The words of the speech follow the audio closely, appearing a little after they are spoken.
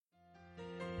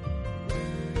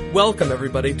Welcome,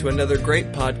 everybody, to another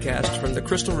great podcast from the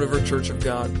Crystal River Church of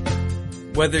God.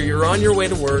 Whether you're on your way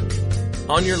to work,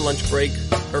 on your lunch break,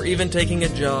 or even taking a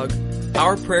jog,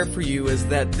 our prayer for you is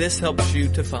that this helps you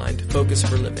to find focus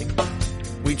for living.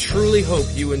 We truly hope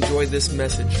you enjoy this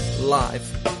message live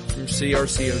from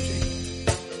CRCOG.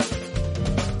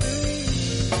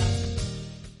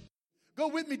 Go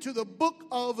with me to the book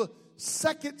of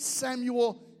 2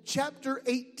 Samuel chapter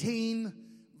 18,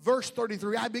 verse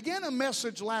 33. I began a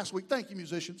message last week. Thank you,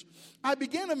 musicians. I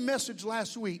began a message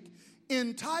last week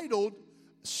entitled,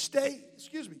 Stay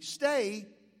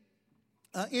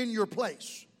in your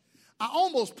place. I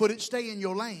almost put it, stay in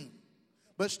your lane,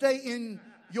 but stay in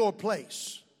your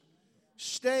place.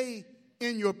 Stay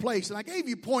in your place. And I gave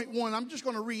you point one. I'm just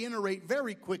going to reiterate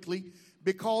very quickly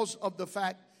because of the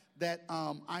fact that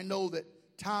I know that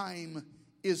time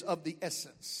is of the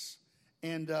essence.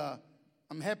 And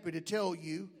I'm happy to tell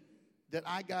you that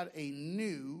I got a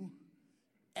new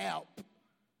app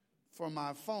for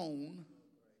my phone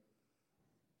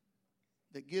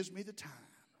that gives me the time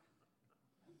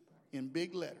in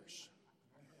big letters.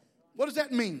 What does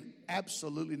that mean?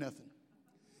 Absolutely nothing.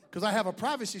 Because I have a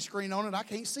privacy screen on it. I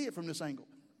can't see it from this angle.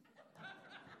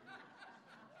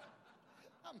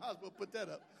 I might as well put that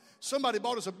up. Somebody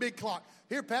bought us a big clock.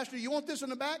 Here, Pastor, you want this in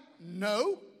the back?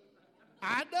 No,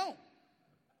 I don't.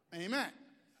 Amen.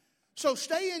 So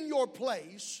stay in your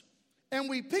place, and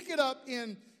we pick it up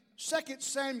in 2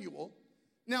 Samuel.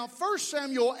 Now, 1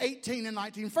 Samuel 18 and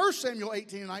 19. 1 Samuel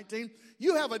 18 and 19,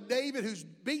 you have a David who's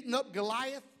beaten up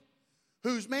Goliath,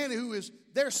 who is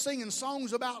they're singing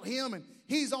songs about him, and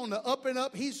he's on the up and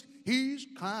up. He's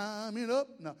climbing up.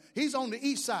 No, he's on the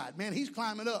east side, man. He's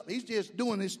climbing up. He's just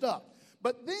doing his stuff.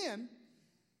 But then,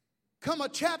 come a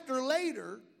chapter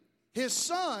later, his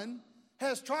son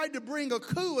has tried to bring a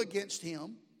coup against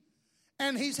him,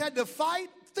 and he's had to fight.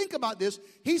 Think about this.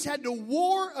 He's had to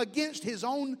war against his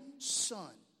own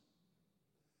son.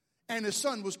 And his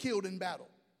son was killed in battle.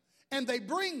 And they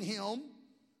bring him,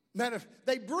 I'm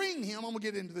going to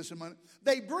get into this in a minute.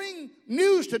 They bring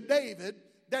news to David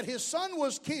that his son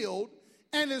was killed,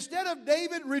 and instead of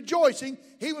David rejoicing,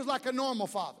 he was like a normal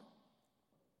father.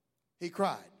 He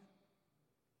cried.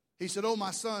 He said, "Oh,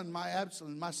 my son, my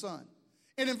Absalom, my son."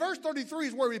 And in verse 33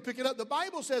 is where we pick it up. The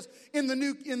Bible says in the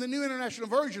New International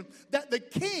Version that the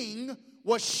king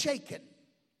was shaken.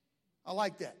 I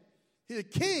like that. The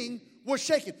king was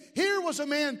shaken. Here was a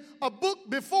man, a book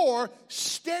before,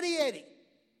 steady Eddie.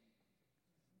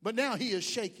 But now he is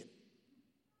shaken.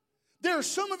 There are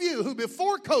some of you who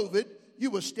before COVID,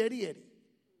 you were steady Eddie.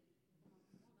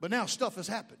 But now stuff has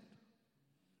happened.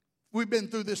 We've been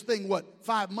through this thing,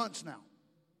 5 months now?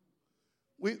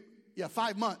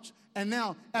 5 months. And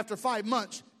now, after 5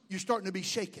 months, you're starting to be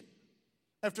shaken.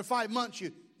 After 5 months,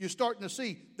 you're starting to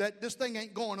see that this thing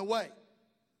ain't going away.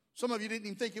 Some of you didn't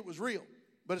even think it was real,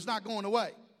 but it's not going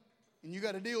away. And you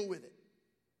got to deal with it.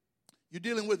 You're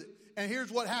dealing with it. And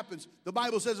here's what happens. The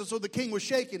Bible says, and so the king was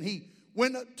shaken. He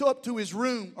went up to his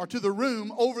room, or to the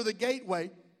room over the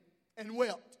gateway, and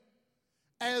wept.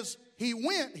 As he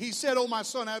went, he said, "Oh, my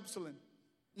son Absalom,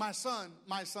 my son,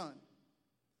 my son.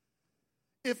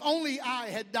 If only I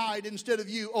had died instead of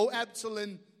you, O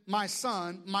Absalom, my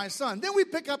son, my son." Then we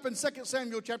pick up in 2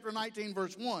 Samuel chapter 19,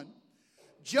 verse 1.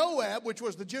 Joab, which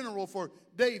was the general for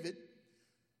David,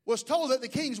 was told that the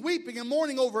king's weeping and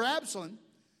mourning over Absalom.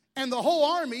 And the whole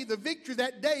army, the victory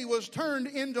that day was turned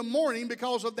into mourning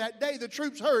because of that day. The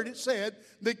troops heard it said,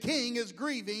 the king is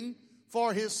grieving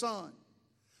for his son.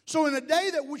 So in a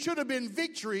day that should have been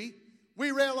victory,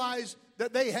 we realize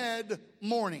that they had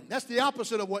mourning. That's the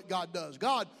opposite of what God does.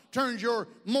 God turns your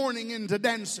mourning into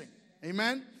dancing.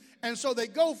 Amen? And so they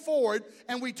go forward,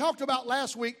 and we talked about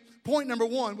last week, point number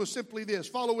one was simply this.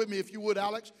 Follow with me if you would,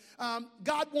 Alex.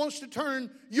 God wants to turn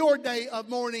your day of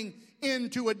mourning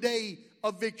into a day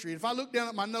of victory. If I look down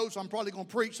at my notes, I'm probably going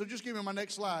to preach, so just give me my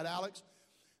next slide, Alex.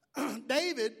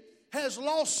 David has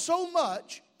lost so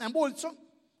much, and boy,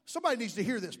 somebody needs to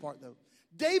hear this part, though.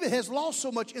 David has lost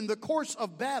so much in the course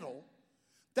of battle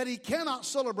that he cannot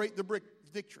celebrate the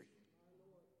victory.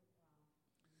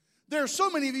 There are so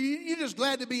many of you, you're just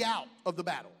glad to be out of the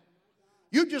battle.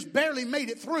 You just barely made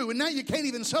it through, and now you can't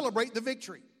even celebrate the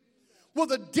victory. Well,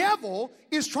 the devil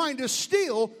is trying to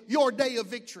steal your day of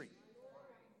victory.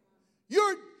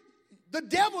 The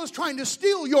devil is trying to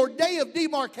steal your day of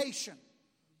demarcation.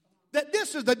 That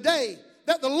this is the day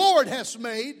that the Lord has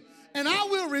made, and I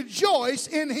will rejoice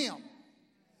in him.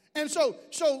 And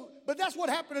but that's what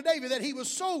happened to David, that he was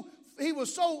so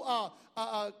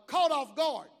caught off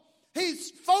guard.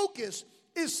 His focus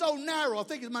is so narrow. I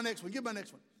think it's my next one. Give my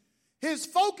next one. His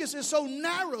focus is so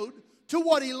narrowed to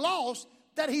what he lost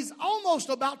that he's almost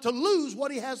about to lose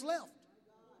what he has left.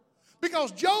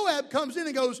 Because Joab comes in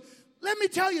and goes, let me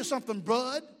tell you something,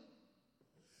 bud.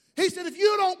 He said, if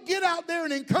you don't get out there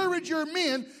and encourage your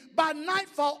men, by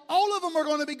nightfall, all of them are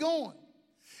going to be gone.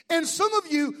 And some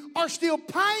of you are still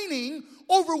pining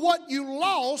over what you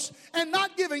lost and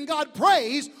not giving God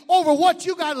praise over what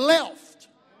you got left.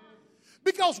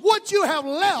 Because what you have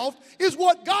left is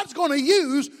what God's going to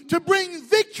use to bring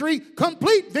victory,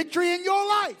 complete victory in your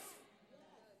life.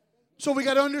 So we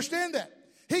got to understand that.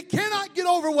 He cannot get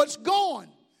over what's gone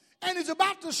and is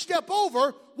about to step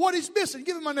over what is missing.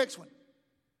 Give him my next one.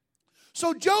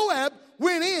 So Joab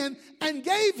went in and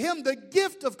gave him the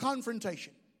gift of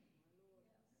confrontation.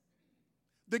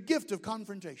 The gift of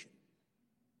confrontation.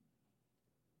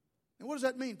 And what does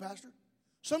that mean, Pastor?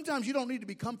 Sometimes you don't need to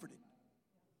be comforted.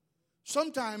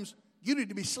 Sometimes you need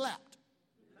to be slapped.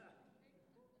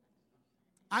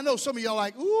 I know some of y'all are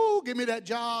like, ooh, give me that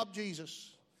job,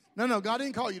 Jesus. No, God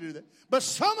didn't call you to do that. But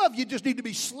some of you just need to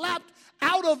be slapped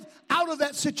out of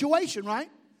that situation, right?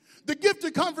 The gift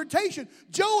of confrontation.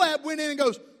 Joab went in and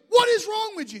goes, what is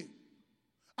wrong with you?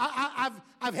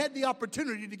 I've had the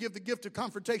opportunity to give the gift of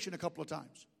confrontation a couple of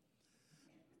times.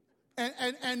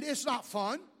 And it's not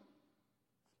fun.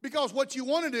 Because what you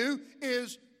want to do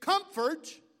is comfort,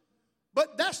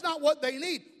 but that's not what they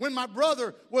need. When my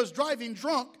brother was driving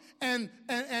drunk and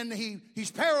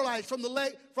he's paralyzed from the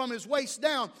leg, from his waist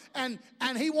down, and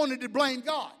he wanted to blame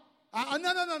God. No, I'm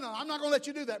not going to let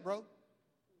you do that, bro.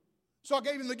 So I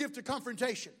gave him the gift of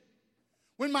confrontation.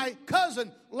 When my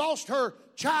cousin lost her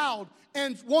child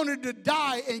and wanted to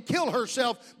die and kill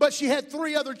herself, but she had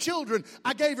 3 other children,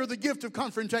 I gave her the gift of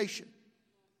confrontation.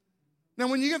 Now,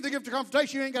 when you give the gift of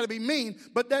confrontation, you ain't got to be mean.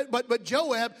 But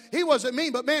Joab, he wasn't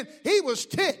mean. But, man, he was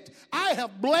ticked. I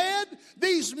have bled.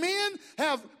 These men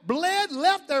have bled,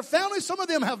 left their families. Some of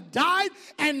them have died.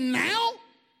 And now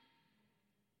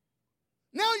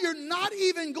you're not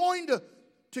even going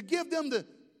to give them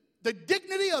the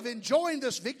dignity of enjoying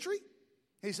this victory?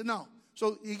 He said, no.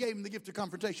 So he gave him the gift of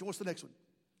confrontation. What's the next one?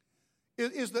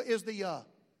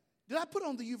 Did I put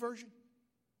on the YouVersion?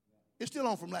 It's still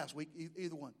on from last week,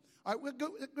 either one. All right, we'll go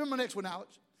to my next one,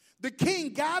 Alex. The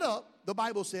king got up, the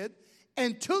Bible said,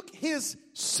 and took his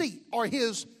seat or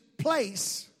his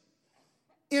place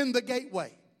in the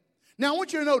gateway. Now, I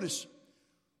want you to notice,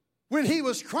 when he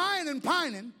was crying and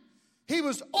pining, he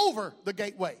was over the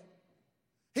gateway.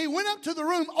 He went up to the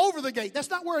room over the gate. That's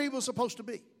not where he was supposed to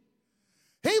be.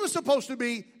 He was supposed to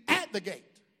be at the gate,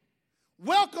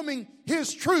 welcoming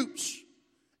his troops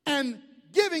and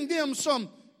giving them some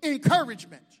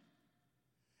encouragement.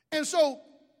 And so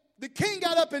the king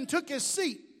got up and took his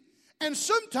seat. And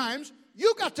sometimes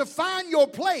you got to find your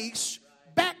place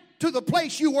back to the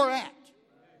place you were at.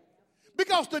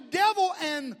 Because the devil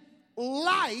and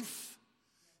life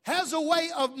has a way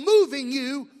of moving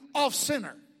you off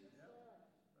center.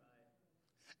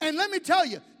 And let me tell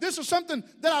you, this is something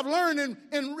that I've learned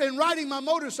in riding my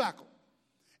motorcycle.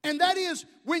 And that is,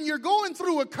 when you're going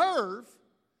through a curve,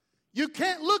 you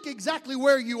can't look exactly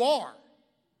where you are.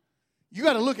 You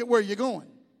got to look at where you're going.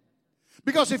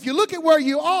 Because if you look at where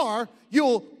you are,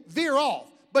 you'll veer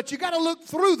off. But you got to look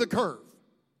through the curve.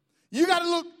 You got to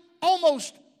look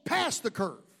almost past the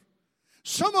curve.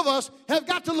 Some of us have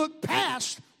got to look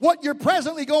past what you're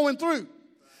presently going through.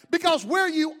 Because where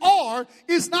you are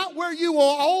is not where you will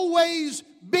always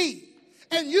be.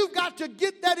 And you've got to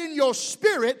get that in your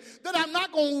spirit, that I'm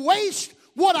not going to waste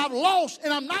what I've lost,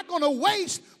 and I'm not going to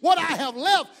waste what I have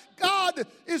left. God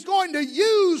is going to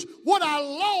use what I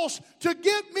lost to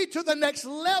get me to the next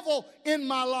level in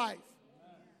my life.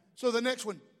 So the next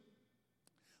one.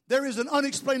 There is an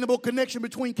unexplainable connection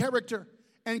between character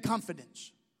and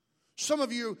confidence. Some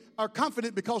of you are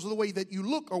confident because of the way that you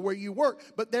look or where you work,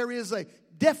 but there is a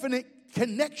definite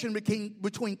connection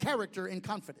between character and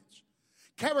confidence.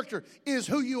 Character is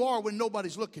who you are when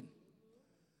nobody's looking.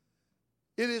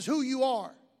 It is who you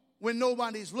are when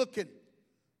nobody's looking.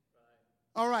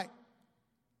 All right.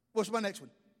 What's my next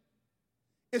one?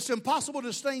 It's impossible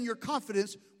to sustain your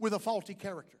confidence with a faulty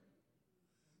character.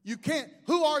 You can't.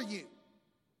 Who are you?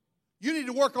 You need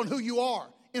to work on who you are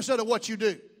instead of what you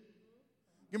do.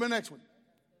 Give me the next one.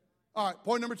 All right,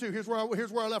 point number 2. Here's where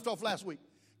I left off last week.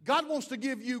 God wants to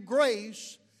give you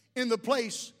grace in the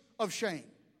place of shame.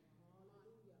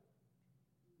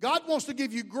 God wants to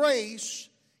give you grace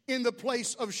in the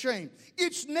place of shame.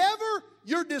 It's never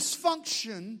your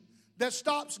dysfunction that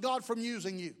stops God from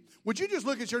using you. Would you just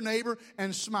look at your neighbor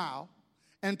and smile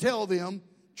and tell them,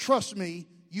 trust me,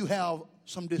 you have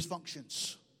some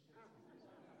dysfunctions.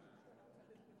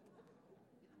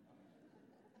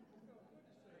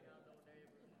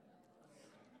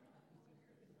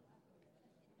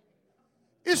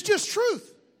 It's just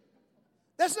truth.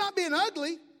 That's not being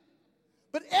ugly.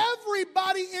 But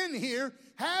everybody in here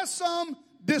has some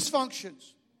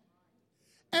dysfunctions.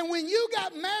 And when you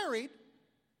got married,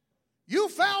 you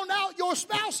found out your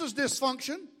spouse's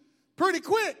dysfunction pretty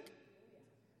quick.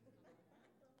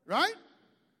 Right?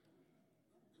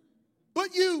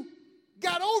 But you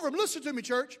got over them. Listen to me,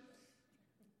 church.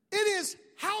 It is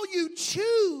how you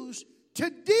choose to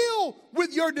deal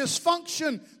with your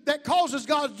dysfunction that causes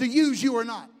God to use you or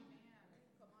not.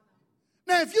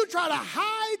 Now, if you try to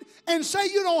hide and say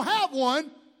you don't have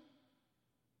one,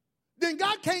 then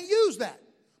God can't use that.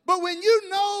 But when you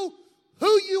know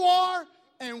who you are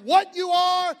and what you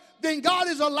are, then God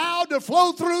is allowed to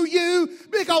flow through you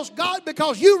because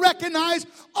you recognize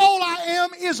all I am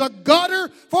is a gutter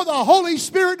for the Holy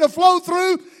Spirit to flow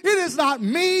through. It is not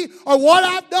me or what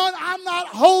I've done. I'm not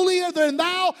holier than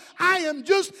thou. I am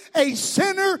just a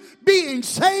sinner being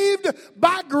saved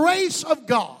by grace of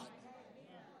God.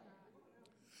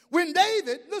 When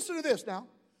David, listen to this now.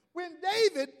 When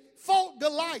David fought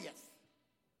Goliath,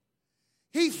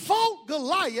 he fought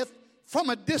Goliath from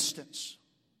a distance.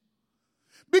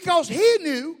 Because he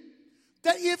knew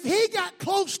that if he got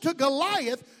close to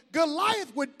Goliath,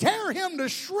 Goliath would tear him to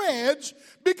shreds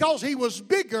because he was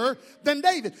bigger than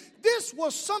David. This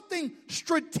was something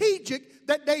strategic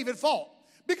that David fought.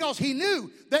 Because he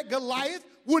knew that Goliath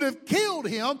would have killed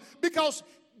him because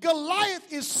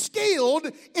Goliath is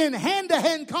skilled in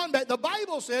hand-to-hand combat. The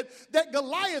Bible said that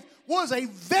Goliath was a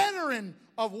veteran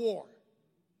of war.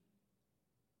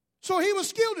 So he was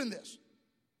skilled in this.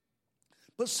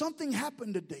 But something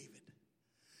happened to David.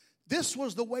 This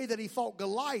was the way that he fought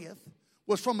Goliath,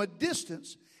 was from a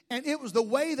distance, and it was the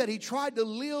way that he tried to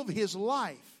live his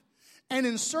life. And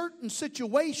in certain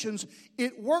situations,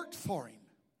 it worked for him.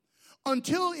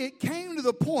 Until it came to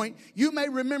the point, you may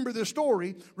remember the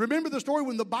story. Remember the story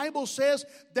when the Bible says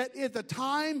that at the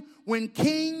time when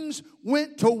kings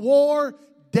went to war,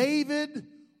 David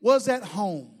was at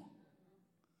home.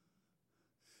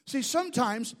 See,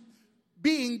 sometimes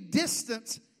being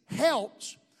distant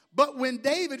helps, but when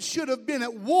David should have been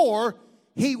at war,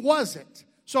 he wasn't.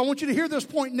 So I want you to hear this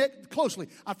point closely.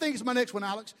 I think it's my next one,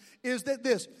 Alex, is that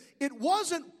this. It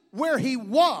wasn't where he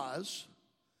was,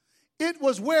 it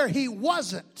was where he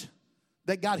wasn't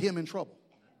that got him in trouble.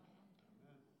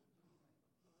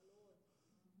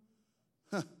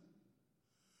 Huh.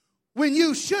 When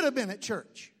you should have been at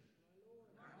church.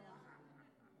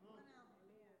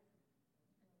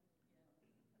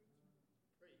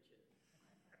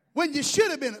 When you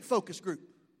should have been at focus group.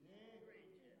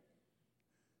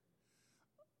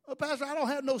 Oh, Pastor, I don't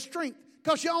have no strength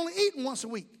because you're only eating once a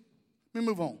week. Let me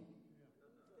move on.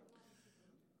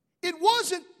 It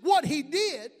wasn't what he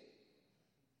did.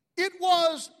 It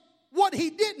was what he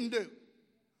didn't do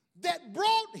that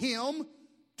brought him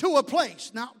to a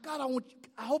place. Now, God,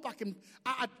 I hope I can.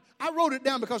 I wrote it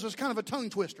down because it's kind of a tongue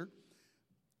twister.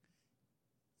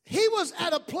 He was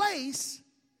at a place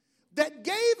that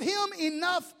gave him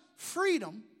enough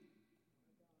freedom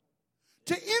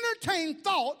to entertain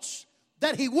thoughts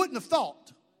that he wouldn't have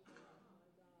thought.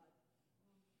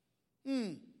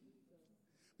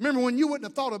 Remember when you wouldn't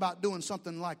have thought about doing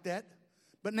something like that,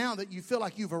 but now that you feel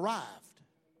like you've arrived.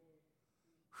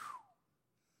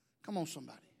 Come on,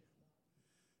 somebody.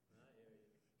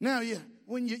 Now,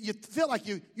 when you feel like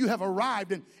you have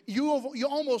arrived and you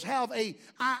almost have a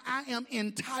I am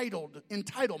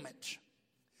entitlement.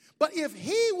 But if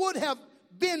he would have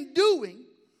been doing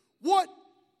what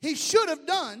he should have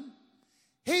done,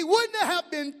 he wouldn't have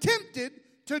been tempted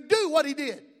to do what he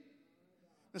did.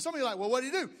 And some of you are like, well, what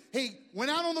did he do? He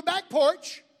went out on the back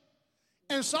porch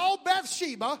and saw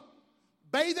Bathsheba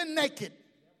bathing naked.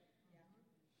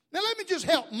 Now, let me just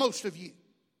help most of you.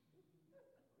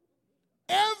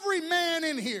 Every man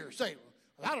in here say,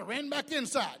 well, I'd have ran back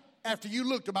inside after you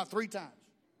looked about 3 times.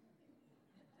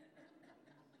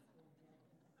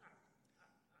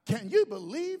 Can you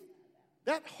believe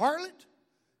that harlot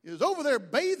is over there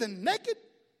bathing naked?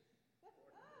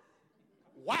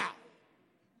 Wow.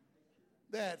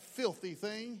 That filthy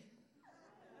thing.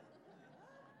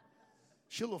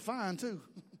 She'll look fine too.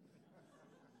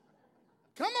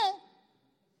 Come on.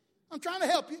 I'm trying to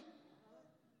help you.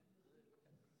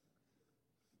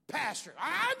 Pastor,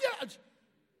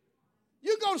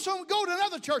 you go to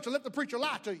another church and let the preacher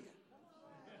lie to you.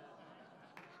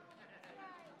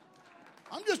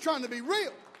 I'm just trying to be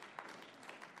real.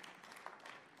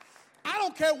 I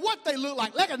don't care what they look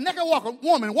like. Like a naked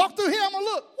woman walk through here, I'm going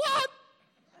to look. What?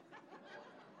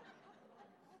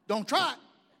 Don't try it.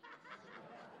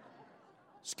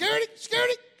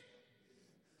 Scaredy.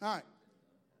 All right.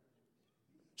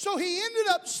 So he ended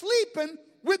up sleeping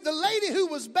with the lady who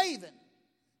was bathing,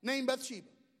 named Bathsheba.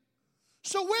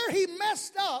 So where he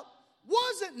messed up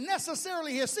wasn't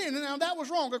necessarily his sin. Now that was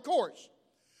wrong, of course.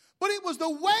 But it was the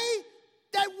way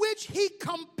that which he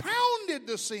compounded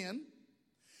the sin,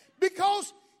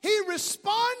 because he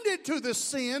responded to the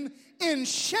sin in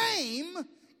shame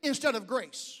instead of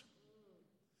grace.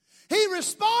 He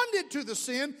responded to the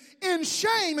sin in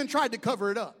shame and tried to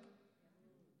cover it up,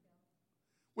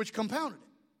 which compounded it.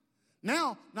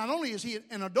 Now, not only is he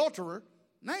an adulterer,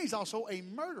 now he's also a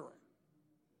murderer.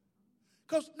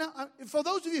 Because now, for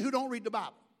those of you who don't read the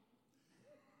Bible,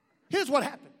 here's what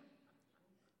happened.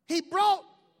 He brought,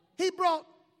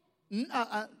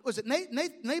 was it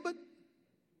Naboth?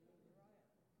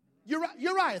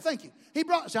 Uriah, thank you. I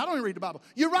don't even read the Bible.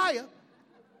 Uriah.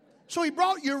 So he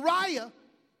brought Uriah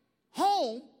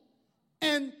home,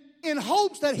 and in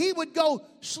hopes that he would go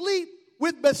sleep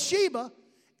with Bathsheba,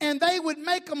 and they would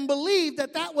make him believe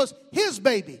that that was his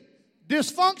baby.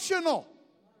 Dysfunctional.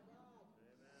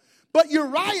 But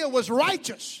Uriah was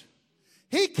righteous.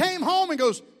 He came home and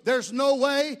goes, there's no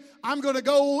way I'm going to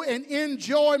go and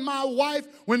enjoy my wife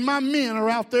when my men are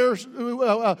out there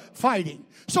fighting.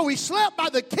 So he slept by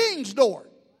the king's door.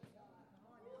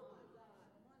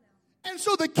 And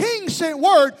so the king sent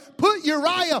word, put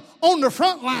Uriah on the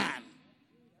front line.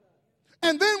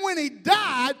 And then when he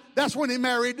died, that's when he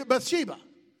married Bathsheba.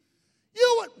 You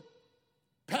know what?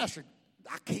 Pastor,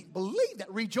 I can't believe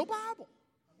that. Read your Bible.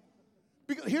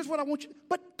 Because here's what I want you to,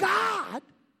 but God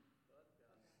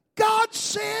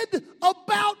said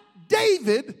about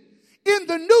David in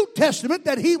the New Testament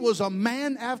that he was a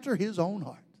man after his own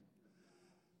heart.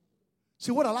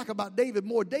 See, what I like about David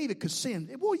more, David could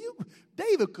sin. Boy,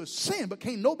 David could sin, but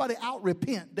can't nobody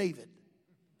out-repent David.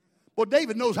 Boy,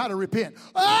 David knows how to repent.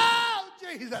 Oh,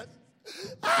 Jesus.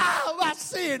 Oh, my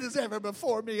sin is ever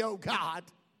before me, oh God.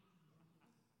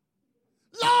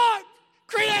 Lord,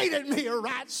 created me a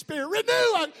right spirit.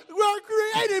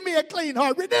 Created me a clean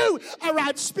heart. Renew a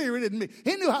right spirit in me.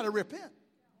 He knew how to repent.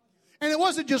 And it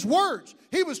wasn't just words.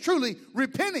 He was truly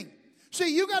repenting.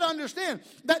 See, you got to understand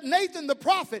that Nathan the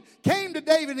prophet came to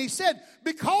David and he said,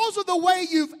 because of the way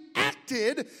you've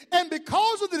acted and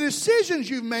because of the decisions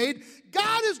you've made,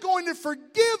 God is going to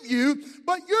forgive you,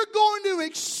 but you're going to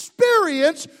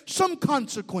experience some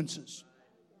consequences.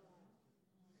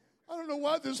 I don't know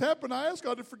why this happened. I asked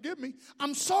God to forgive me.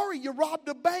 I'm sorry you robbed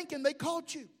a bank and they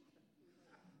caught you.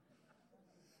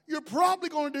 You're probably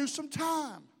going to do some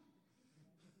time.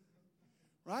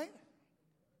 Right?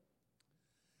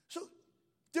 So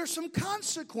there's some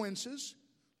consequences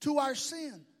to our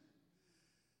sin.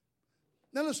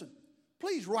 Now listen,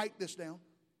 please write this down.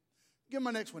 Give me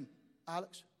my next one,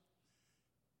 Alex.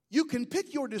 You can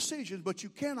pick your decisions, but you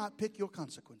cannot pick your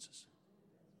consequences.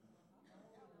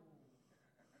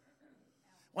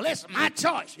 Well, that's my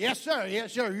choice. Yes, sir.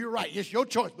 Yes, sir. You're right. It's your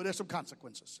choice, but there's some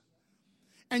consequences.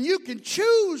 And you can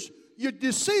choose your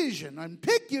decision and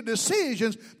pick your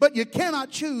decisions, but you cannot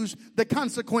choose the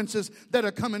consequences that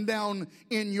are coming down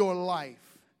in your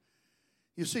life.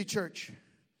 You see, church,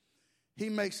 he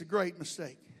makes a great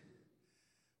mistake.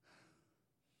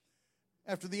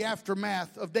 After the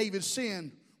aftermath of David's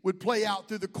sin would play out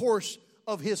through the course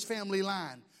of his family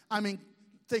line. I mean,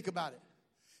 think about it.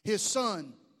 His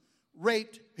son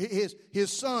raped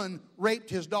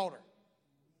his daughter.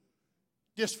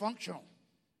 Dysfunctional.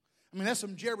 I mean, that's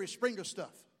some Jerry Springer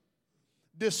stuff.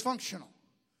 Dysfunctional.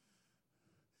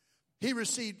 He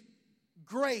received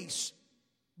grace,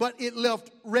 but it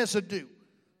left residue.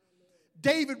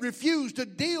 David refused to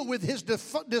deal with his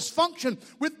dysfunction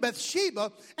with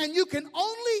Bathsheba, and you can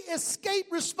only escape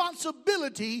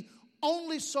responsibility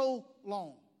only so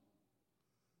long.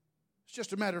 It's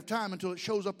just a matter of time until it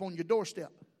shows up on your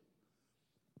doorstep.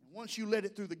 Once you let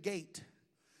it through the gate,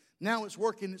 now it's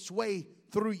working its way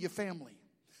through your family.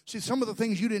 See, some of the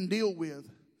things you didn't deal with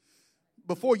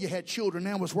before you had children,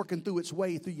 now it's working through its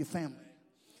way through your family.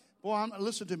 Boy,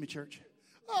 listen to me, church.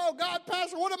 Oh, God,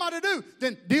 Pastor, what am I to do?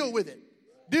 Then deal with it.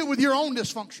 Deal with your own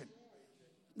dysfunction.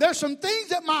 There's some things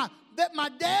that my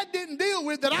dad didn't deal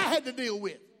with that I had to deal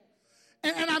with.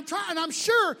 And I'm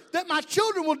sure that my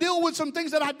children will deal with some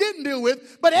things that I didn't deal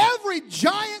with. But every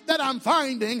giant that I'm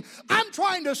finding, I'm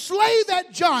trying to slay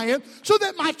that giant so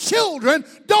that my children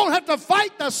don't have to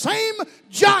fight the same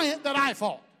giant that I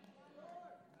fought.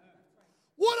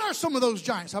 What are some of those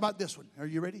giants? How about this one? Are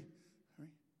you ready?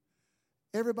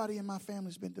 Everybody in my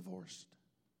family's been divorced.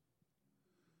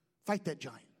 Fight that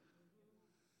giant.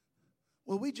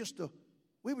 Well, we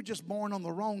were just born on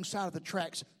the wrong side of the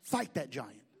tracks. Fight that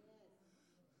giant.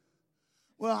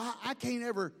 Well, I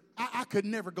could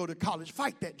never go to college.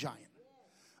 Fight that giant.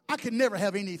 I could never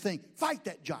have anything. Fight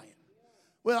that giant.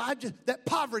 Well, that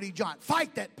poverty giant.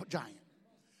 Fight that giant.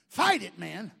 Fight it,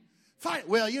 man. Fight.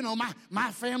 Well, you know,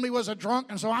 my family was a drunk,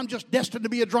 and so I'm just destined to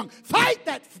be a drunk. Fight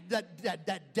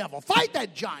that devil. Fight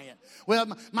that giant.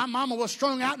 Well, my mama was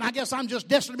strung out, and I guess I'm just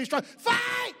destined to be strung.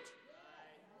 Fight!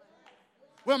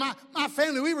 Well, my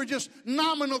family, we were just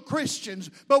nominal Christians,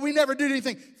 but we never did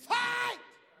anything. Fight!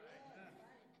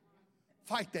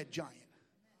 Fight that giant.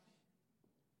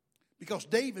 Because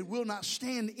David will not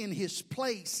stand in his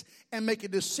place and make a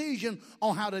decision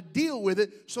on how to deal with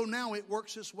it, so now it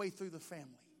works its way through the family.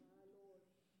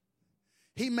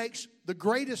 He makes the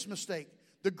greatest mistake.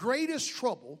 The greatest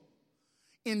trouble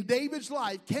in David's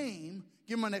life came,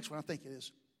 give me my next one, I think it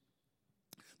is.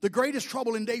 The greatest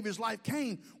trouble in David's life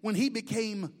came when he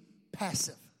became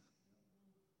passive.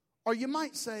 Or you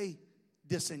might say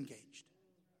disengaged.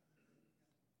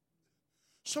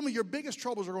 Some of your biggest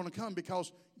troubles are going to come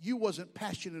because you wasn't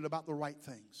passionate about the right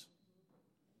things.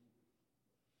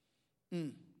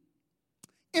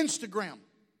 Instagram,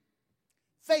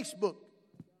 Facebook,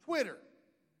 Twitter.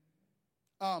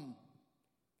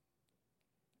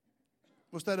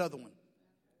 What's that other one?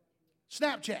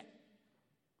 Snapchat.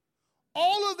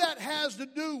 All of that has to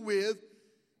do with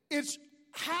it's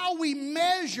how we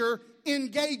measure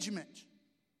engagement.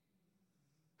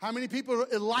 How many people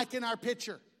are liking our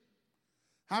picture?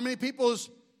 How many people is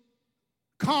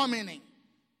commenting?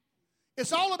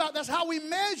 It's all about, that's how we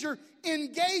measure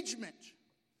engagement.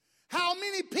 How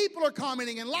many people are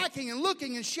commenting and liking and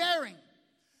looking and sharing.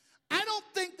 I don't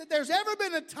think that there's ever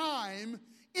been a time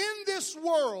in this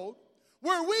world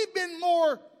where we've been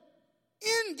more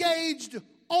engaged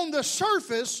on the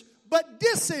surface but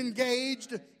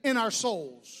disengaged in our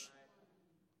souls.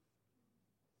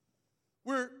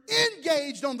 We're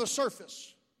engaged on the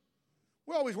surface.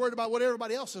 We're always worried about what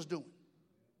everybody else is doing.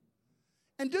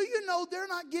 And do you know they're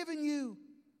not giving you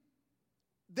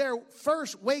their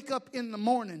first wake up in the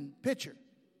morning picture?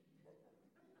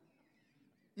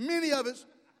 Many of us,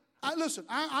 listen,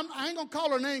 I ain't going to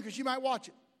call her name because she might watch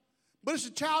it. But it's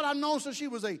a child I've known since she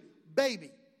was a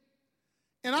baby.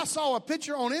 And I saw a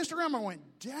picture on Instagram. I went,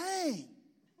 dang,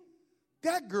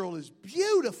 that girl is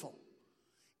beautiful.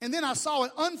 And then I saw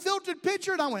an unfiltered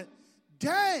picture and I went,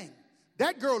 dang,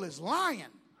 that girl is lying.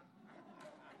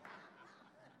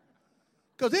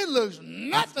 Because it looks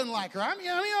nothing like her. I mean,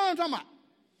 you know what I'm talking about?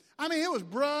 I mean, it was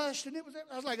brushed and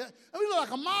I was like, it looked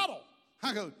like a model.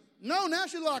 I go, no, now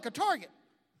she looks like a Target.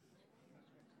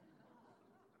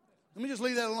 Let me just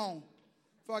leave that alone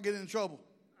before I get in trouble.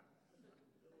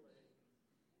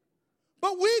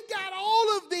 But we've got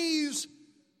all of these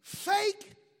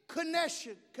fake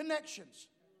connections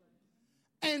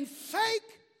and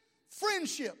fake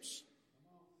friendships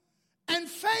and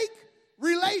fake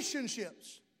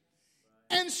relationships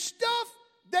and stuff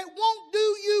that won't do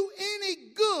you any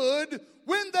good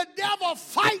when the devil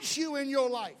fights you in your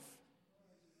life.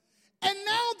 And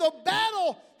now the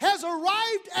battle has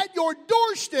arrived at your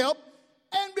doorstep,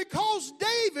 and because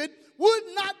David would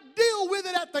not deal with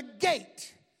it at the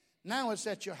gate, now it's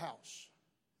at your house.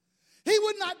 He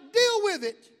would not deal with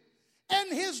it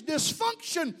and his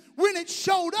dysfunction when it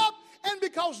showed up, and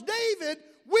because David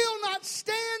will not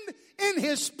stand in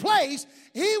his place,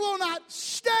 he will not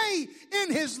stay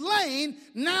in his lane,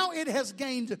 now it has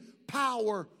gained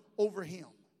power over him.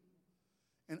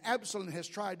 And Absalom has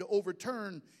tried to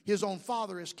overturn his own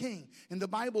father as king. And the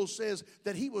Bible says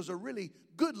that he was a really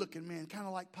good-looking man, kind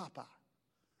of like Popeye.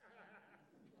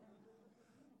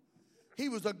 He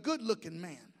was a good-looking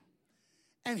man.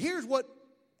 And here's what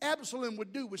Absalom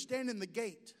would do, would stand in the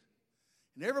gate.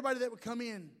 And everybody that would come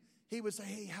in, he would say,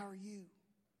 hey, how are you?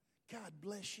 God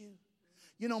bless you.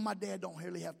 You know, my dad don't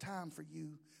hardly have time for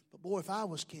you. But boy, if I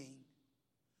was king,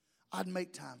 I'd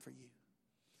make time for you.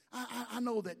 I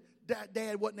know that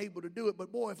Dad wasn't able to do it,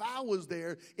 but boy, if I was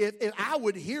there, if I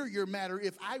would hear your matter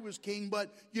if I was king,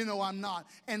 but you know I'm not.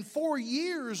 And 4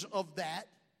 years of that,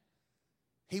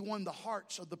 he won the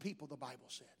hearts of the people, the Bible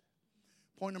said.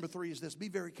 Point number 3 is this: be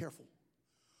very careful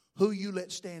who you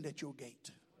let stand at your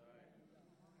gate.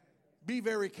 Be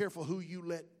very careful who you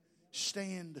let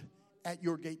stand at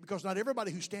your gate, because not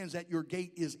everybody who stands at your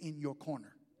gate is in your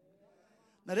corner.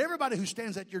 Not everybody who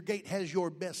stands at your gate has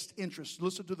your best interest.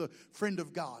 Listen to the Friend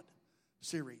of God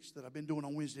series that I've been doing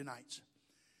on Wednesday nights.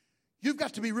 You've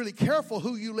got to be really careful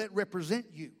who you let represent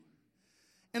you.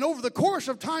 And over the course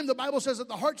of time, the Bible says that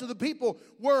the hearts of the people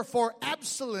were for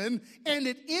Absalom, and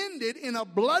it ended in a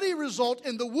bloody result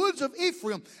in the woods of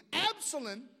Ephraim.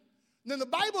 Absalom, then the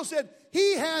Bible said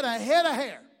he had a head of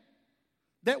hair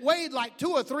that weighed like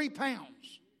 2 or 3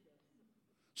 pounds.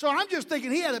 So I'm just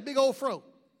thinking he had a big old fro.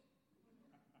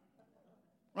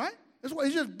 Right? That's why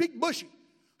he's just big bushy.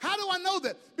 How do I know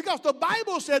that? Because the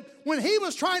Bible said when he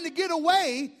was trying to get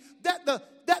away, that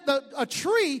a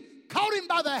tree caught him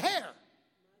by the hair.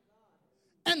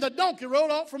 And the donkey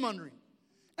rolled off from under him.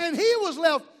 And he was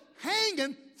left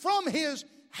hanging from his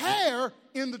hair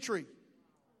in the tree.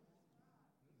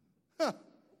 Huh.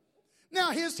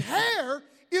 Now his hair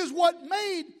is what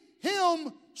made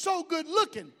him so good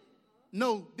looking.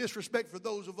 No disrespect for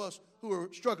those of us who are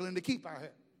struggling to keep our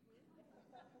hair.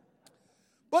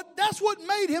 But that's what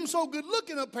made him so good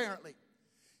looking, apparently.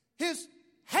 His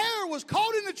hair was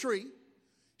caught in the tree,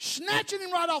 snatching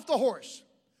him right off the horse.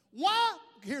 Why?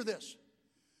 Hear this.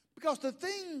 Because the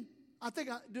thing,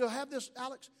 do I have this,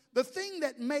 Alex? The thing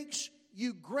that makes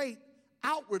you great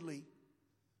outwardly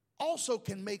also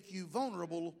can make you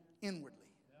vulnerable inwardly.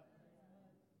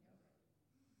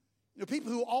 You know,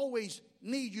 people who always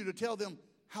need you to tell them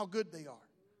how good they are.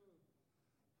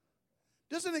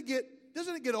 Doesn't it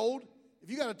get old if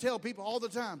you got to tell people all the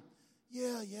time,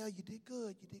 yeah, you did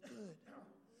good, you did good.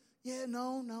 Yeah,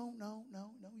 no.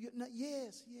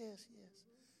 Yes.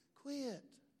 Quit.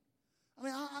 I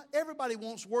mean, everybody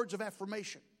wants words of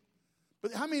affirmation.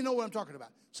 But how many know what I'm talking about?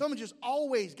 Someone just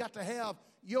always got to have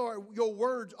your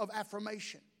words of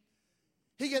affirmation.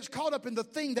 He gets caught up in the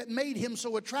thing that made him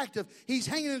so attractive. He's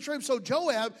hanging in a tree. So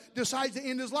Joab decides to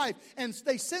end his life. And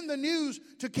they send the news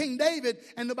to King David,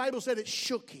 and the Bible said it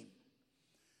shook him.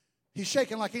 He's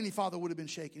shaken like any father would have been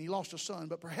shaken. He lost a son,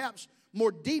 but perhaps more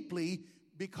deeply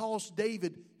because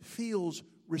David feels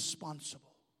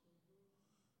responsible.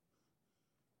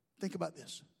 Think about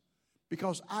this.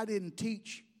 Because I didn't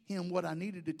teach him what I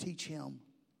needed to teach him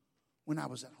when I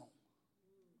was at home.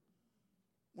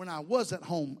 When I was at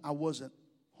home, I wasn't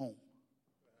home.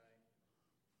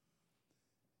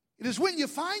 It is when you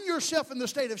find yourself in the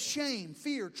state of shame,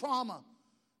 fear, trauma,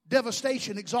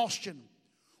 devastation, exhaustion,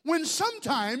 when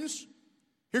sometimes,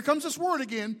 here comes this word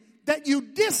again, that you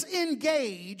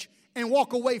disengage and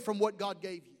walk away from what God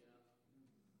gave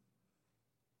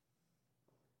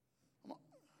you.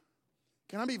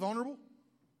 Can I be vulnerable?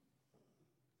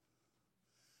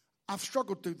 I've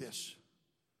struggled through this,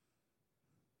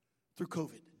 through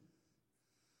COVID.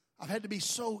 I've had to be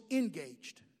so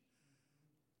engaged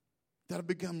that I've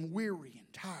become weary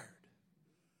and tired.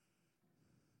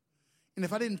 And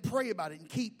if I didn't pray about it and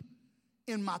keep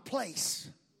in my place,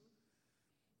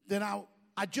 then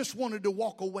I just wanted to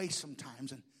walk away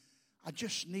sometimes, and I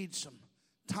just need some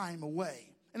time away.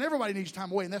 And everybody needs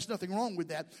time away, and that's nothing wrong with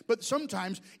that. But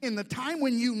sometimes in the time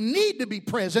when you need to be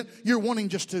present, you're wanting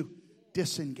just to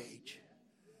disengage.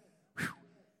 Whew.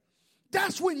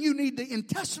 That's when you need the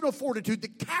intestinal fortitude, the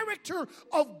character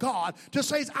of God to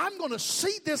say, I'm going to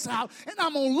see this out, and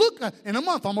I'm going to look, in a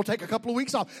month, I'm going to take a couple of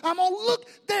weeks off. I'm going to look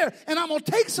there, and I'm going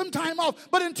to take some time off.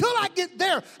 But until I get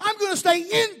there, I'm going to stay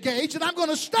engaged, and I'm going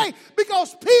to stay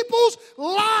because people's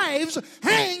lives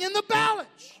hang in the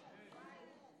balance.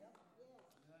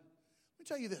 Let me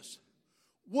tell you this.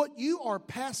 What you are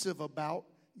passive about,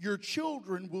 your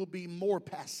children will be more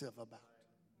passive about.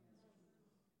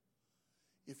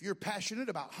 If you're passionate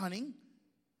about hunting,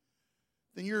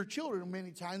 then your children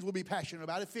many times will be passionate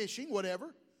about it, fishing,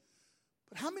 whatever.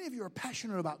 But how many of you are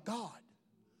passionate about God?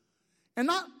 And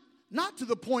not to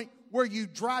the point where you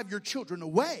drive your children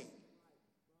away.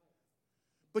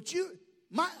 But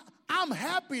I'm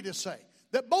happy to say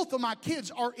that both of my kids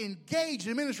are engaged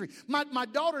in ministry. My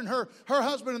daughter and her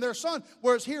husband and their son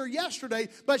was here yesterday,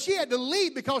 but she had to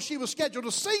leave because she was scheduled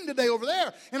to sing today over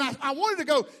there. And I wanted to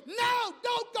go, no,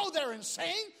 don't go there and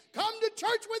sing. Come to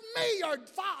church with me, your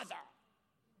father.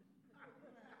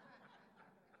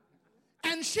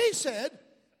 And she said,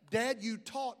 Dad, you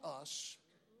taught us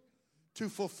to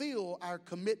fulfill our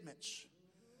commitments.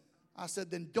 I said,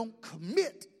 then don't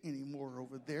commit anymore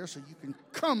over there so you can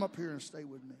come up here and stay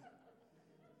with me.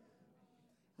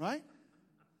 Right?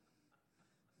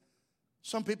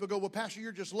 Some people go, well, Pastor,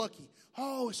 you're just lucky.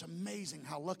 Oh, it's amazing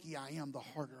how lucky I am the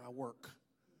harder I work.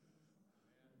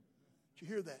 Did you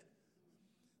hear that?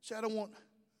 See, I don't want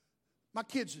my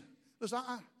kids. Listen,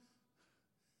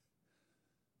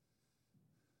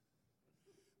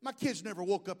 my kids never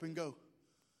woke up and go,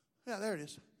 yeah, there it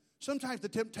is. Sometimes the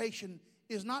temptation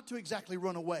is not to exactly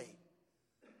run away,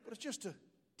 but it's just to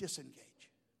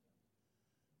disengage.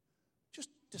 Just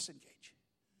disengage.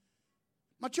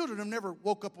 My children have never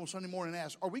woke up on Sunday morning and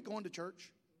asked, are we going to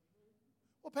church?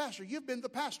 Well, Pastor, you've been the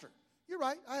pastor. You're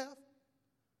right, I have.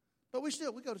 But we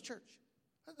go to church.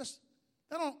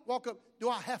 They don't walk up, do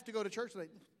I have to go to church today?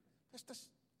 That's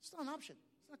not an option.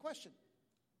 It's not a question.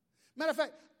 Matter of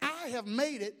fact, I have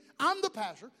made it. I'm the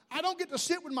pastor. I don't get to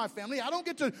sit with my family. I don't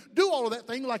get to do all of that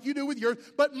thing like you do with yours.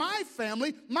 But my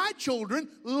family, my children,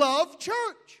 love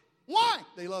church. Why?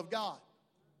 They love God.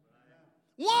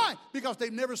 Why? Because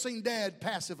they've never seen Dad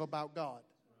passive about God.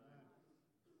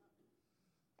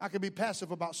 I could be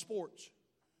passive about sports,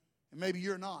 and maybe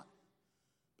you're not.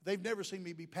 But they've never seen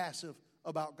me be passive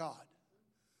about God.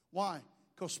 Why?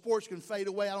 Because sports can fade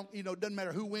away. It doesn't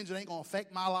matter who wins. It ain't going to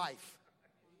affect my life.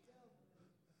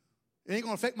 It ain't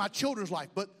going to affect my children's life.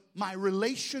 But my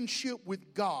relationship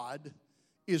with God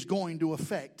is going to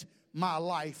affect my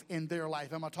life and their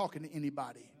life. Am I talking to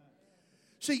anybody?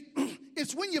 See,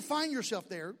 it's when you find yourself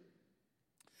there,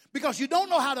 because you don't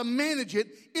know how to manage it,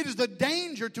 it is the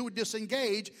danger to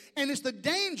disengage, and it's the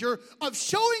danger of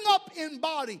showing up in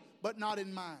body but not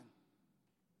in mind.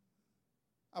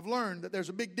 I've learned that there's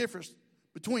a big difference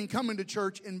between coming to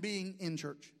church and being in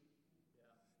church.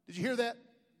 Did you hear that?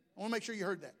 I want to make sure you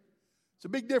heard that. It's a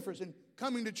big difference in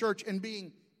coming to church and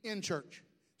being in church.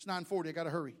 It's 9:40. I got to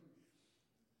hurry.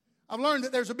 I've learned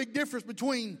that there's a big difference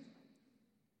between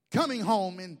coming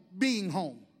home and being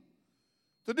home.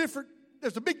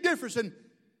 There's a big difference in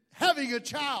having a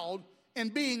child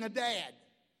and being a dad.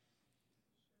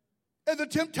 And the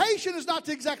temptation is not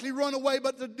to exactly run away,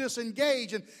 but to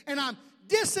disengage. And I'm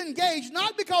disengaged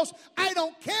not because I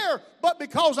don't care, but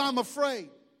because I'm afraid.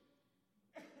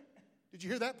 Did you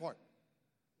hear that part?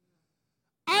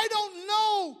 I don't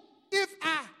know if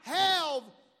I have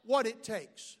what it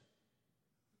takes.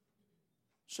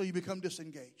 So you become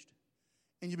disengaged.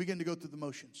 And you begin to go through the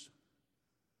motions.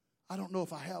 I don't know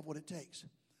if I have what it takes.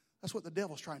 That's what the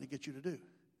devil's trying to get you to do.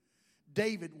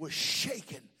 David was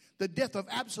shaken. The death of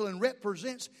Absalom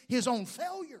represents his own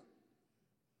failure.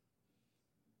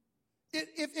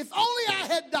 If only I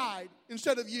had died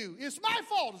instead of you. It's my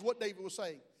fault is what David was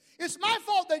saying. It's my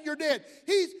fault that you're dead.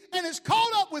 And it's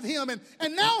caught up with him.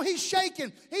 And now he's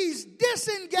shaken. He's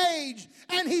disengaged.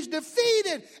 And he's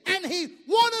defeated. And he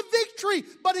won a victory.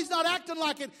 But he's not acting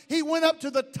like it. He went up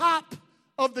to the top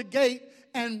of the gate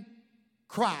and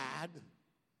cried.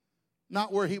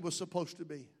 Not where he was supposed to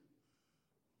be.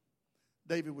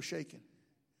 David was shaken.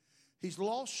 He's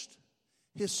lost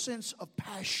his sense of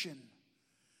passion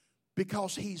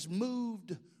because he's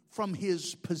moved from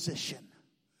his position.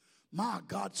 My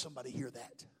God, somebody hear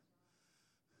that.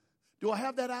 Do I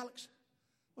have that, Alex?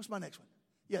 What's my next one?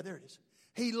 Yeah, there it is.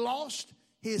 He lost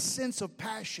his sense of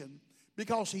passion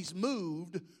because he's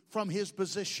moved from his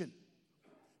position.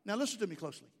 Now listen to me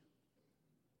closely.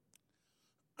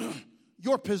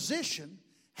 Your position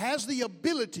has the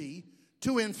ability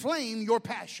to inflame your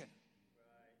passion.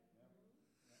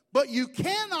 But you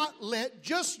cannot let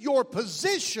just your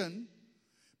position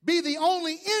be the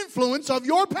only influence of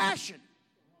your passion.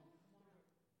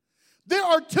 There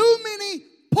are too many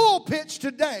pulpits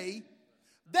today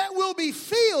that will be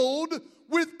filled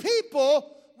with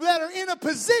people that are in a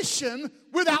position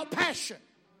without passion.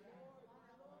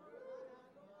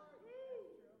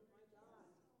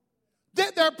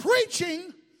 That they're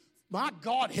preaching, my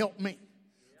God help me,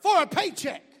 for a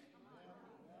paycheck.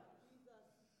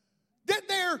 That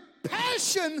their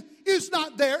passion is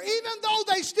not there, even though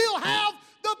they still have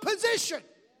the position.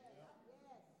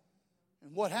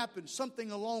 And what happened?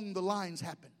 Something along the lines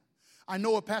happened. I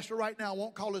know a pastor right now, I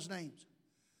won't call his names.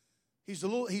 He's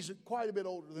quite a bit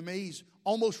older than me. He's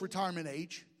almost retirement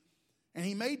age. And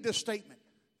he made this statement.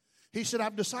 He said,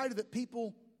 I've decided that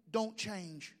people don't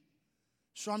change.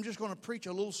 So I'm just going to preach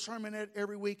a little sermonette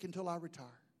every week until I retire.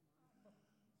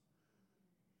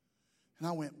 And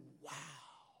I went, wow.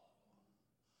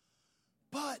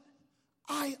 But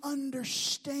I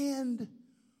understand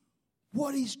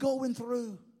what he's going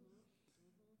through.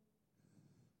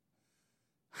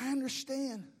 I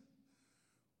understand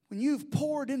when you've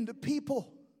poured into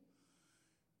people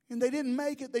and they didn't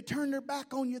make it, they turn their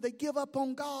back on you, they give up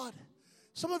on God.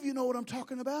 Some of you know what I'm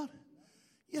talking about.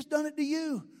 It's done it to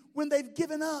you when they've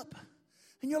given up.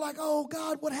 And you're like, oh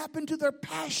God, what happened to their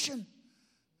passion?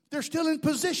 They're still in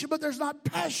position, but there's not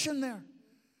passion there.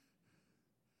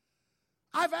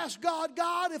 I've asked God,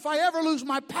 if I ever lose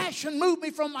my passion, move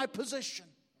me from my position.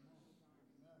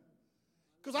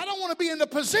 Because I don't want to be in the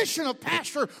position of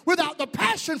pastor without the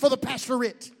passion for the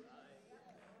pastorate.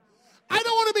 I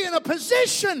don't want to be in a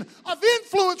position of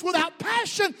influence without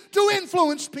passion to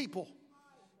influence people.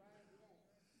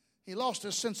 He lost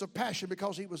his sense of passion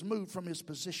because he was moved from his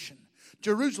position.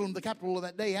 Jerusalem, the capital of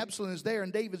that day, Absalom is there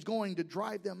and David's going to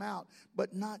drive them out,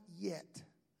 but not yet.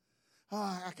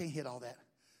 Oh, I can't hit all that.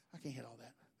 Let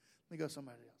me go to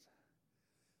somebody else.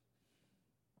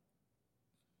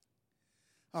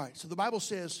 All right, so the Bible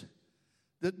says,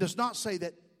 that does not say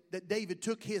that that David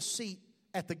took his seat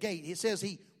at the gate. It says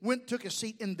he took his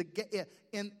seat in the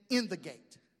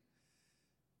gate.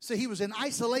 So he was in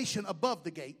isolation above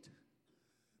the gate.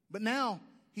 But now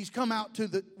he's come out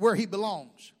to where he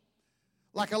belongs.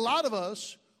 Like a lot of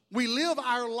us, we live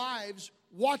our lives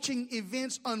watching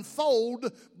events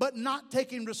unfold, but not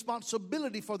taking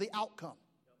responsibility for the outcome.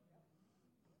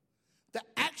 The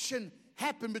action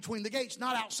happened between the gates,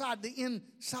 not outside,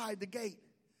 inside the gate.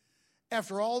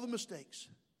 After all the mistakes,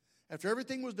 after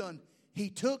everything was done, he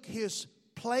took his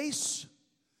place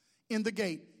in the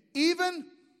gate, even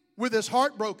with his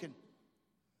heart broken.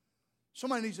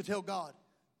 Somebody needs to tell God,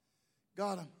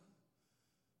 God,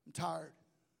 I'm tired,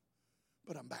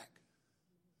 but I'm back.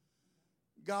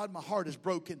 God, my heart is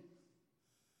broken,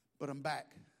 but I'm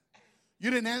back.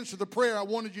 You didn't answer the prayer I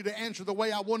wanted you to answer the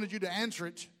way I wanted you to answer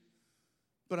it,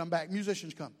 but I'm back.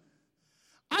 Musicians, come.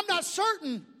 I'm not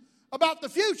certain about the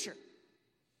future,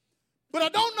 but I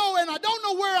don't know, and I don't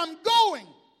know where I'm going.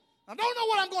 I don't know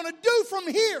what I'm going to do from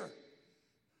here,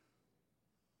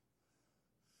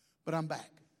 but I'm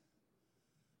back.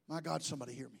 My God,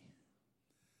 somebody hear me.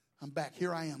 I'm back.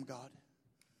 Here I am, God.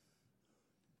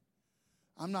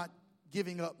 I'm not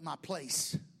giving up my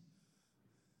place.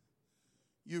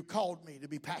 You called me to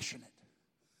be passionate.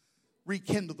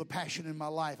 Rekindle the passion in my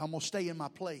life. I'm going to stay in my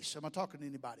place. Am I talking to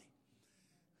anybody?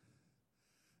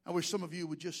 I wish some of you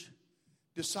would just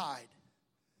decide,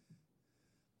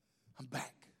 I'm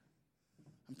back.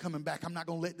 I'm coming back. I'm not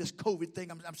going to let this COVID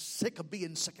thing, I'm sick of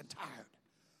being sick and tired.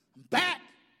 I'm back.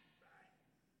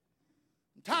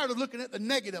 I'm tired of looking at the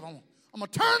negative. I'm going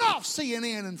to turn off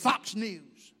CNN and Fox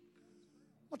News.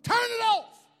 I'm going to turn it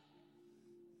off.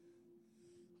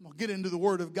 I'm going to get into the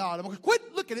Word of God. I'm going to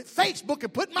quit looking at Facebook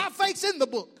and put my face in the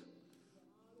book.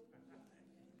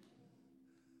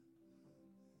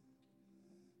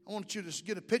 I want you to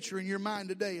get a picture in your mind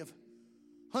today of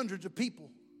hundreds of people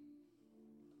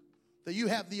that you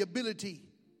have the ability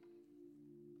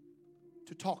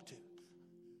to talk to.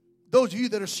 Those of you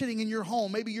that are sitting in your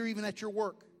home, maybe you're even at your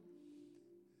work.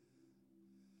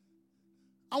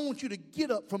 I want you to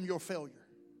get up from your failure.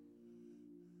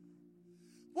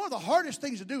 One of the hardest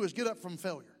things to do is get up from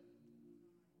failure.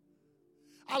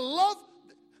 I love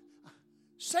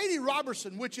Sadie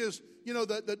Robertson, which is,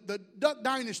 the Duck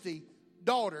Dynasty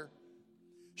daughter.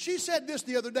 She said this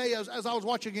the other day as I was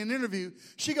watching an interview.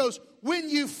 She goes, when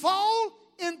you fall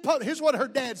in public, here's what her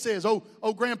dad says,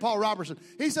 Grandpa Robertson.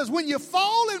 He says, when you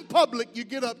fall in public, you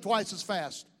get up twice as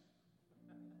fast.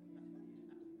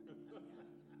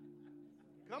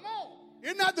 Come on.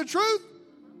 Isn't that the truth?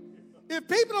 If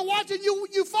people are watching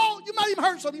you fall, you might even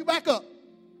hurt something. You back up.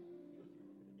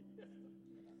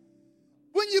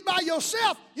 When you by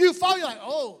yourself, you fall, you're like,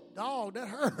 oh, dog, that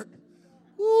hurt.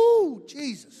 Ooh,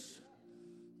 Jesus.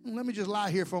 Let me just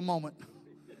lie here for a moment.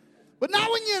 But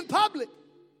not when you're in public.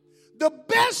 The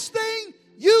best thing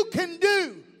you can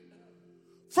do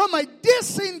from a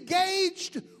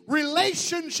disengaged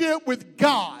relationship with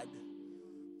God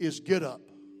is get up.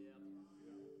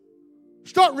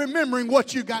 Start remembering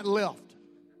what you got left.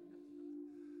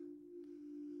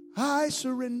 I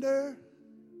surrender.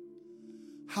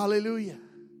 Hallelujah.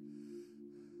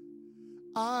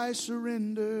 I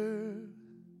surrender.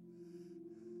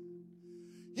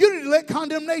 You need to let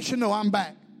condemnation know I'm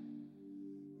back.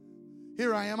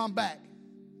 Here I am, I'm back.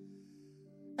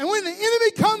 And when the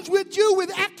enemy comes with you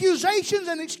with accusations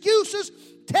and excuses,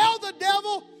 tell the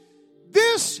devil,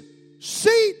 this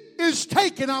seat is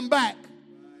taken, I'm back.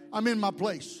 I'm in my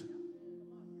place.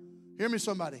 Hear me,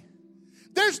 somebody.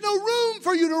 There's no room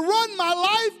for you to run my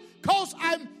life because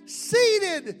I'm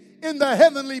seated in the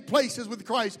heavenly places with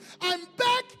Christ. I'm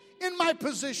back in my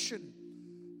position.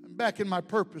 I'm back in my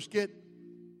purpose. Get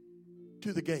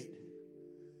to the gate.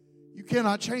 You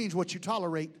cannot change what you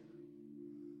tolerate.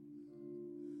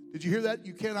 Did you hear that?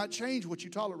 You cannot change what you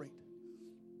tolerate.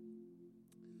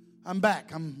 I'm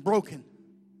back. I'm broken.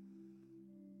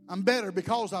 I'm better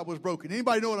because I was broken.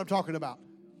 Anybody know what I'm talking about?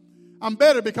 I'm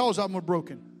better because I was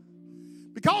broken.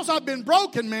 Because I've been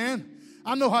broken, man,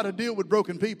 I know how to deal with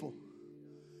broken people.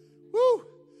 Woo!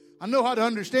 I know how to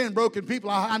understand broken people.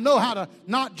 I know how to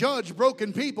not judge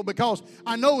broken people because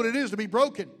I know what it is to be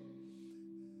broken.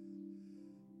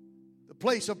 The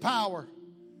place of power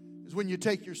is when you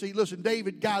take your seat. Listen,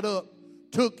 David got up,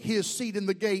 took his seat in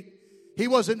the gate. He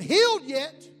wasn't healed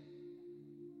yet,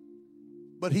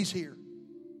 but he's here.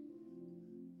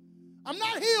 I'm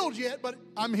not healed yet, but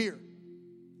I'm here.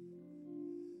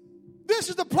 This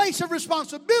is the place of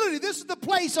responsibility. This is the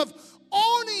place of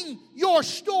owning your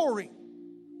story.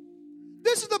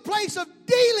 This is the place of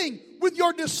dealing with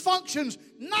your dysfunctions,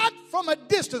 not from a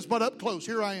distance, but up close.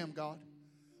 Here I am, God.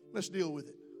 Let's deal with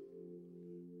it.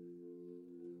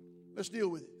 Let's deal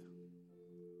with it.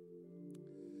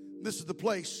 This is the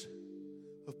place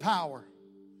of power.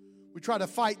 We try to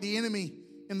fight the enemy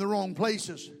in the wrong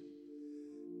places.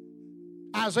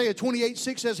 Isaiah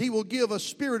 28:6 says he will give a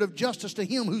spirit of justice to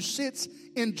him who sits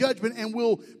in judgment,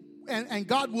 and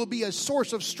God will be a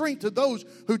source of strength to those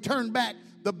who turn back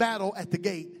the battle at the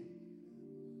gate.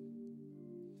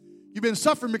 You've been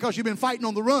suffering because you've been fighting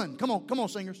on the run. Come on,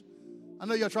 singers. I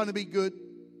know y'all trying to be good.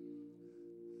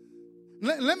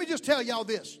 Let me just tell y'all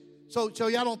this, so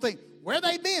y'all don't think, where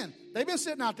they been? They've been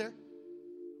sitting out there.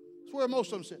 That's where most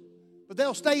of them sit. But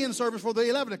they'll stay in service for the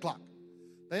 11 o'clock.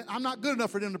 I'm not good enough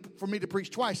for me to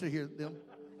preach twice to hear them.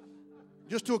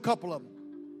 Just to a couple of them.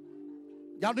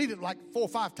 Y'all need it like 4 or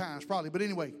 5 times probably, but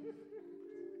anyway.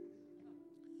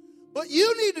 But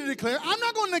you need to declare, I'm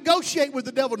not going to negotiate with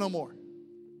the devil no more.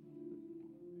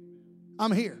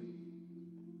 I'm here.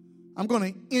 I'm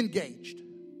going to engage.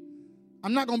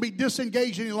 I'm not going to be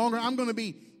disengaged any longer. I'm going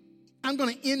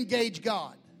to engage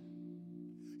God.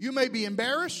 You may be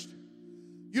embarrassed.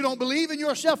 You don't believe in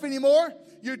yourself anymore.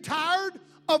 You're tired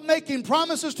of making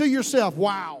promises to yourself.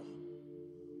 Wow.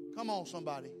 Come on,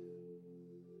 somebody.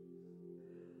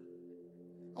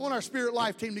 I want our Spirit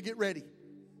Life team to get ready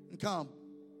and come.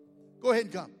 Go ahead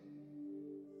and come.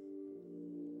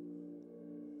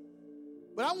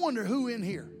 But I wonder who in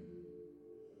here,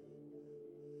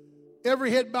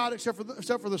 every head bowed except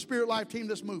for the Spirit Life team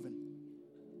that's moving.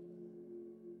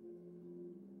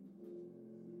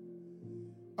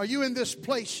 Are you in this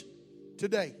place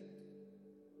today?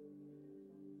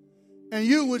 And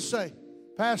you would say,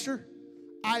 Pastor,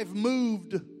 I've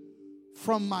moved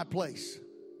from my place.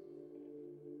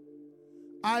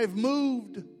 I've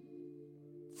moved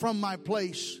from my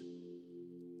place,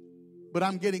 but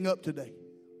I'm getting up today.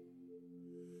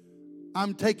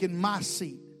 I'm taking my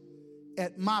seat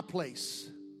at my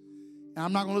place. And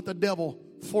I'm not going to let the devil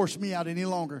force me out any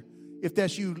longer. If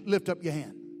that's you, lift up your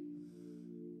hand.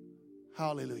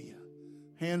 Hallelujah.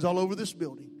 Hands all over this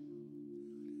building.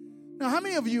 Now, how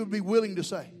many of you would be willing to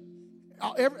say,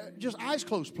 just eyes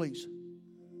closed, please.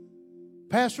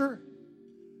 Pastor,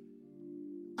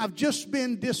 I've just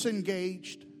been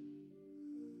disengaged,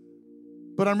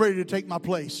 but I'm ready to take my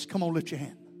place. Come on, lift your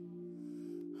hand.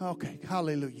 Okay,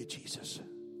 hallelujah, Jesus.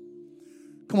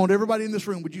 Come on, everybody in this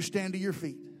room, would you stand to your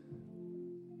feet?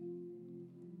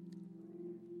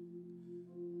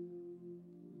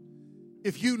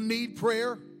 If you need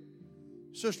prayer,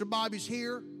 Sister Bobby's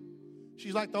here.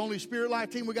 She's like the only Spirit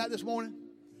Life team we got this morning.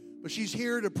 But she's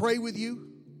here to pray with you.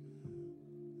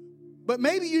 But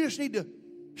maybe you just need to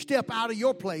step out of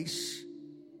your place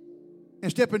and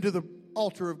step into the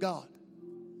altar of God.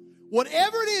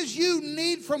 Whatever it is you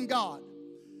need from God.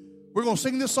 We're going to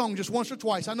sing this song just once or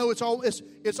twice. I know it's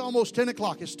almost 10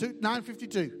 o'clock. It's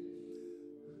 9:52.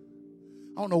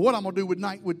 I don't know what I'm going to do with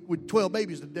 12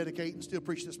 babies to dedicate and still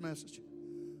preach this message.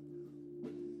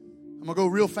 I'm going to go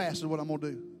real fast is what I'm going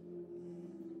to do.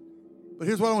 But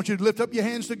here's what I want you to lift up your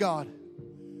hands to God.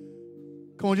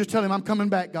 Come on, just tell him, I'm coming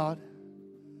back, God.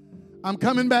 I'm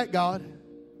coming back, God.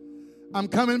 I'm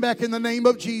coming back in the name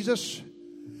of Jesus.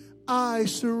 I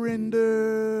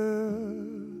surrender.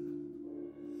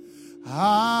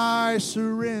 I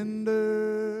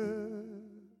surrender.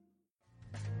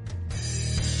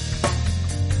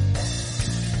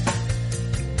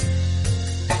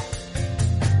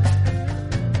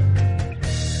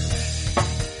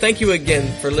 Thank you again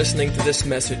for listening to this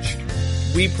message.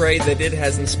 We pray that it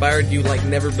has inspired you like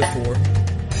never before.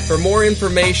 For more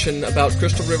information about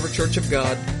Crystal River Church of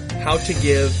God, how to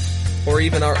give, or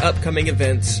even our upcoming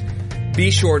events,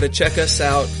 be sure to check us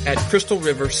out at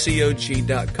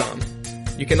crystalrivercog.com.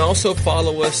 You can also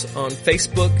follow us on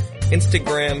Facebook,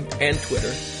 Instagram, and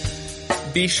Twitter.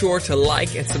 Be sure to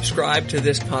like and subscribe to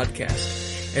this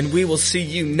podcast, and we will see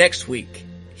you next week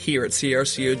here at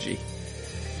CRCOG.